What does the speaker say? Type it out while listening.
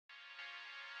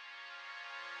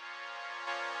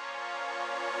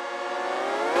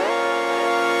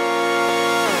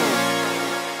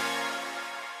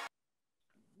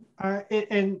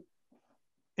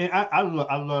I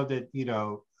love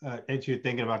that, as you're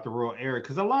thinking about the rural area,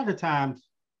 because a lot of times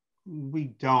we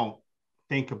don't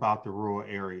think about the rural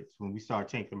areas when we start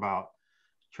thinking about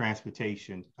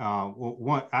transportation.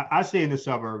 I stay in the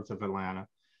suburbs of Atlanta.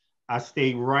 I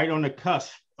stay right on the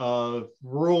cusp of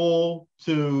rural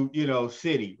to,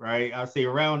 city, right? I stay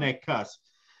around that cusp.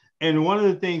 And one of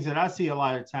the things that I see a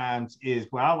lot of times is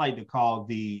what I like to call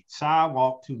the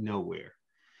sidewalk to nowhere.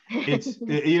 It's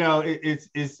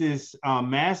this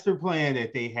master plan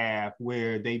that they have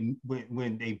where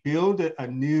when they build a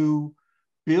new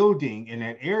building in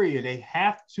that area, they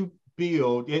have to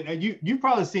build, and you've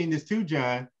probably seen this too,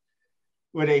 John,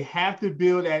 where they have to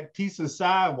build that piece of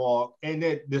sidewalk, and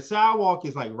that the sidewalk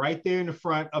is like right there in the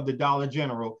front of the Dollar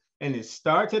General, and it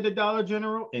starts at the Dollar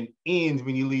General and ends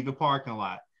when you leave the parking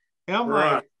lot. And I'm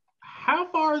like,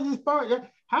 how far is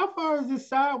this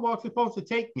sidewalk supposed to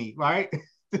take me, right?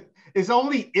 It's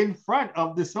only in front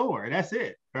of the store. That's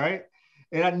it, right?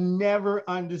 And I never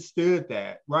understood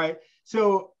that, right?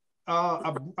 So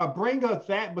I bring up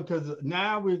that because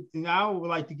now we would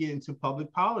like to get into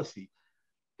public policy.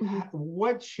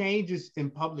 What changes in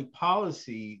public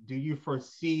policy do you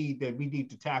foresee that we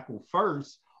need to tackle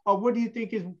first, or what do you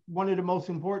think is one of the most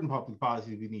important public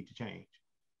policies we need to change?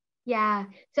 Yeah,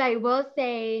 so I will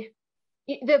say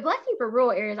the blessing for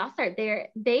rural areas, I'll start there.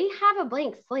 They have a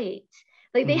blank slate.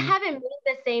 Like they haven't made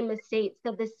the same mistakes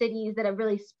of the cities that have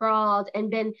really sprawled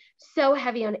and been so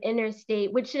heavy on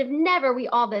interstate, which should have never, we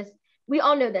all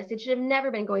know this, it should have never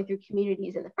been going through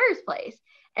communities in the first place.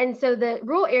 And so the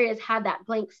rural areas have that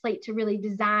blank slate to really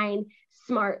design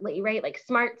smartly, right? Like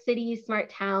smart cities, smart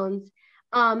towns.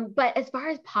 But as far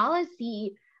as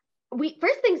policy,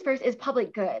 first things first is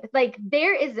public good. Like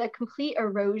there is a complete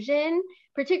erosion,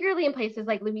 particularly in places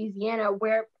like Louisiana,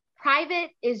 where private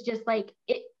is just like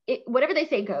whatever they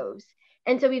say goes.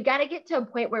 And so we've got to get to a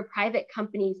point where private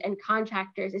companies and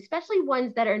contractors, especially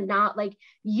ones that are not like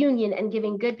union and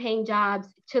giving good paying jobs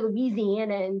to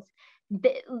Louisianans,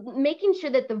 making sure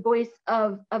that the voice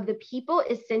of the people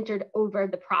is centered over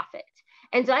the profit.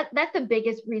 And so that's the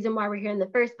biggest reason why we're here in the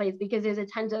first place, because there's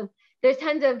tons of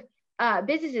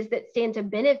businesses that stand to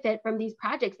benefit from these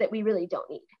projects that we really don't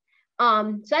need.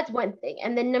 So that's one thing.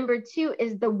 And then number two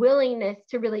is the willingness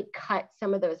to really cut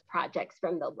some of those projects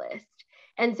from the list.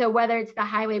 And so whether it's the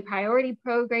highway priority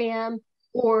program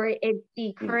or it's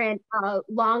the current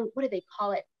what do they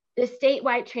call it? The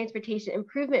statewide transportation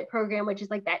improvement program, which is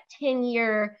like that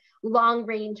 10-year long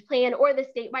range plan, or the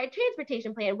statewide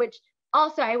transportation plan, which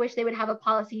also I wish they would have a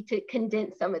policy to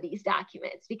condense some of these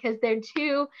documents because they're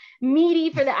too meaty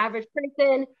for the average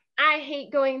person. I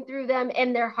hate going through them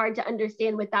and they're hard to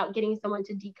understand without getting someone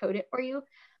to decode it for you.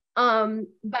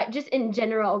 But just in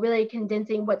general, really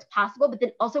condensing what's possible, but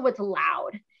then also what's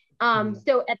allowed.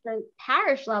 So at the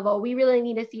parish level, we really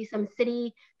need to see some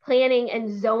city planning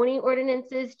and zoning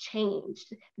ordinances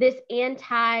changed. This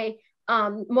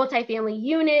multifamily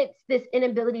units, this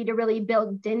inability to really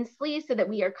build densely so that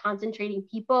we are concentrating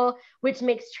people, which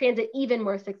makes transit even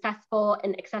more successful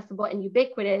and accessible and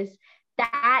ubiquitous.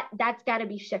 That's got to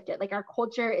be shifted. Like our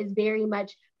culture is very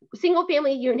much single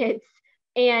family units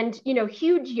and,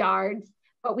 huge yards,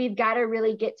 but we've got to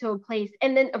really get to a place.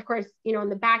 And then of course, on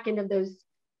the back end of those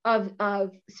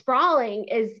of sprawling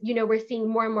is, we're seeing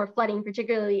more and more flooding,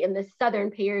 particularly in the southern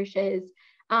parishes.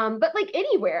 But like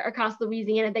anywhere across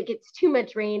Louisiana that gets too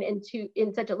much rain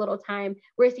in such a little time,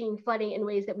 we're seeing flooding in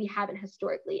ways that we haven't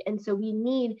historically. And so we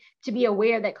need to be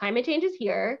aware that climate change is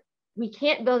here. We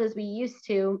can't build as we used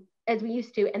to.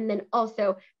 And then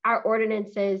also our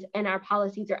ordinances and our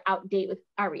policies are outdated with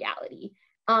our reality.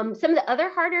 Some of the other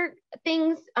harder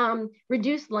things,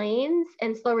 reduce lanes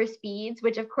and slower speeds,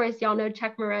 which of course, y'all know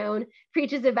Chuck Maroon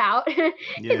preaches about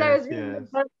because I was reading the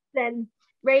books and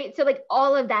right. So like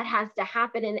all of that has to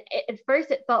happen. And at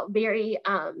first it felt very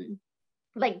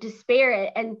like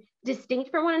disparate and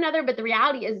distinct from one another. But the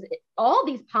reality is all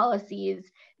these policies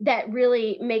that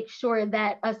really make sure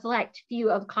that a select few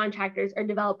of contractors or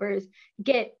developers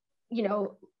get,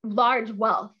 large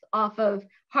wealth off of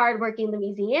hardworking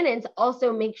Louisianans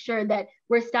also make sure that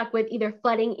we're stuck with either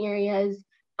flooding areas,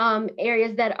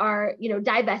 areas that are,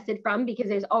 divested from because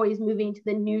there's always moving to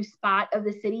the new spot of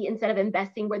the city instead of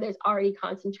investing where there's already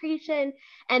concentration.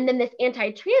 And then this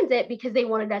anti-transit because they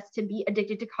wanted us to be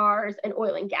addicted to cars and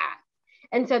oil and gas.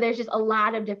 And so there's just a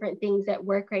lot of different things at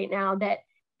work right now that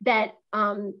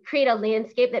create a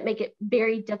landscape that make it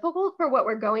very difficult for what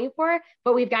we're going for,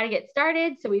 but we've got to get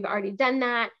started. So we've already done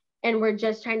that. And we're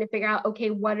just trying to figure out,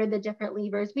 okay, what are the different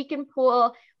levers we can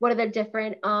pull? What are the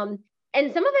different, and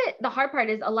some of it, the hard part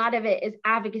is a lot of it is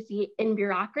advocacy and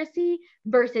bureaucracy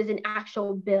versus an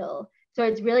actual bill. So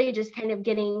it's really just kind of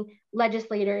getting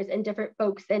legislators and different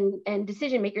folks and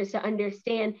decision makers to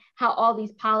understand how all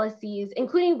these policies,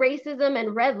 including racism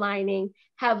and redlining,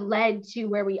 have led to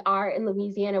where we are in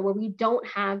Louisiana, where we don't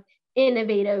have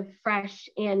innovative, fresh,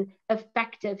 and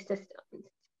effective systems.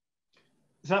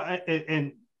 So,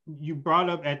 and you brought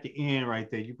up at the end right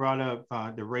there, you brought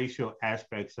up the racial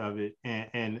aspects of it.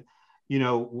 And you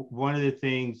know, one of the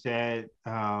things that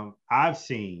I've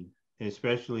seen,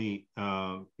 especially,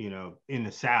 you know, in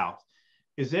the South,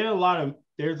 is there's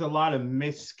a lot of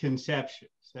misconceptions.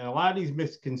 And a lot of these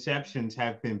misconceptions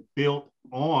have been built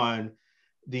on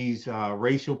these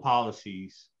racial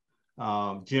policies,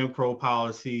 Jim Crow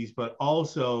policies, but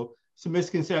also some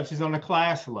misconceptions on the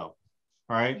class level.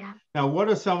 Right. Yeah. Now, what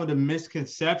are some of the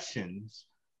misconceptions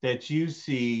that you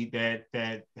see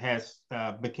that has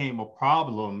became a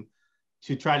problem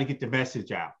to try to get the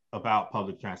message out about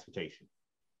public transportation?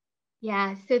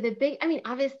 Yeah. So I mean,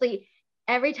 obviously,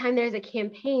 every time there's a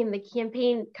campaign, the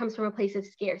campaign comes from a place of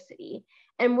scarcity.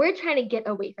 And we're trying to get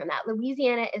away from that.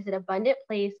 Louisiana is an abundant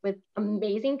place with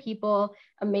amazing people,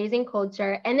 amazing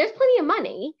culture, and there's plenty of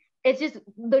money. It's just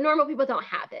the normal people don't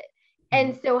have it.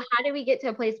 And so how do we get to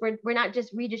a place where we're not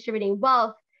just redistributing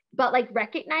wealth, but like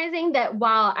recognizing that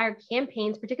while our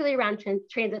campaigns, particularly around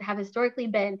transit, have historically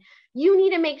been, you need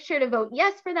to make sure to vote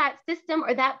yes for that system,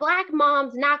 or that Black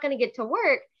mom's not going to get to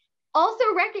work. Also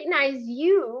recognize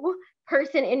you,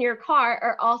 person in your car,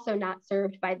 are also not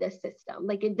served by this system.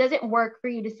 Like, it doesn't work for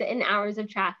you to sit in hours of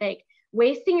traffic,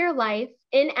 wasting your life,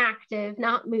 inactive,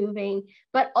 not moving,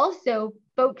 but also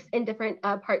folks in different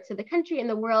parts of the country and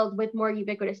the world with more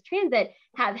ubiquitous transit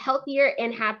have healthier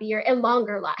and happier and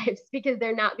longer lives because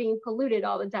they're not being polluted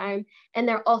all the time. And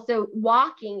they're also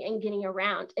walking and getting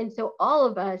around. And so all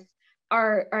of us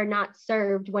are not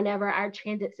served whenever our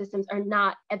transit systems are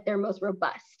not at their most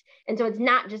robust. And so it's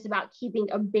not just about keeping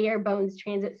a bare bones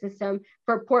transit system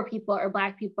for poor people or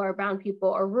Black people or brown people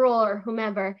or rural or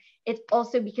whomever. It's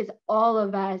also because all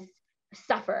of us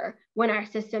suffer when our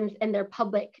systems in their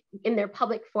public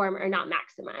form are not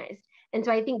maximized. And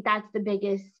so I think that's the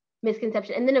biggest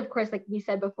misconception. And then, of course, like we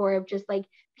said before, of just like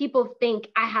people think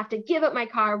I have to give up my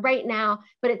car right now,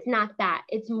 but it's not that.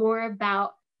 It's more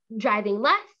about driving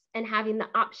less and having the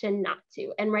option not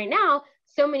to. And right now,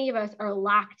 so many of us are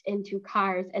locked into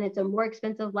cars, and it's a more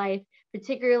expensive life,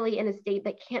 particularly in a state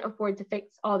that can't afford to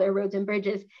fix all their roads and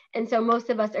bridges. And so most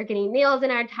of us are getting nails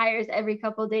in our tires every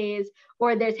couple of days,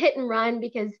 or there's hit and run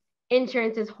because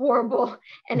insurance is horrible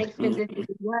and expensive as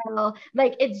well.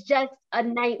 Like, it's just a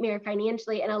nightmare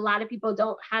financially. And a lot of people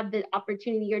don't have the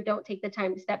opportunity or don't take the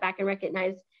time to step back and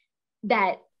recognize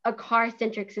that a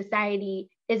car-centric society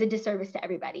is a disservice to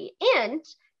everybody. And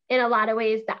in a lot of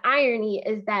ways, the irony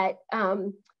is that,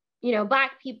 you know,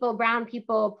 Black people, brown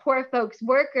people, poor folks,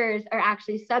 workers are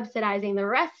actually subsidizing the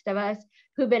rest of us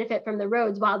who benefit from the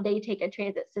roads while they take a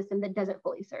transit system that doesn't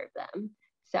fully serve them.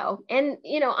 So, and,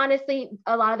 you know, honestly,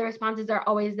 a lot of the responses are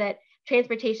always that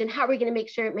transportation, how are we going to make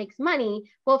sure it makes money?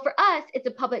 Well, for us, it's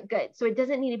a public good. So it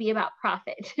doesn't need to be about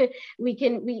profit. we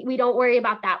don't worry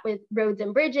about that with roads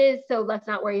and bridges. So let's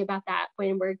not worry about that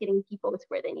when we're getting people to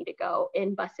where they need to go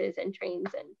in buses and trains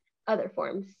and other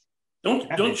forms.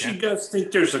 Don't you guys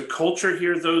think there's a culture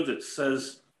here, though, that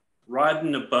says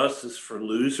riding a bus is for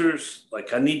losers?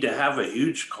 Like, I need to have a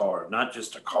huge car, not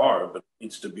just a car, but it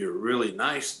needs to be a really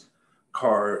nice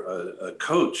car, a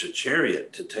coach, a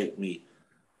chariot to take me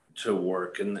to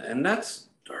work. And that's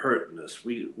hurting us.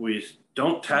 We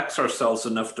don't tax ourselves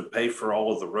enough to pay for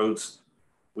all of the roads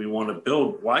we want to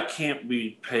build. Why can't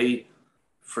we pay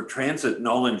for transit and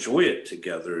all enjoy it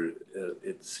together?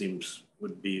 It seems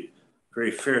would be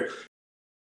very fair.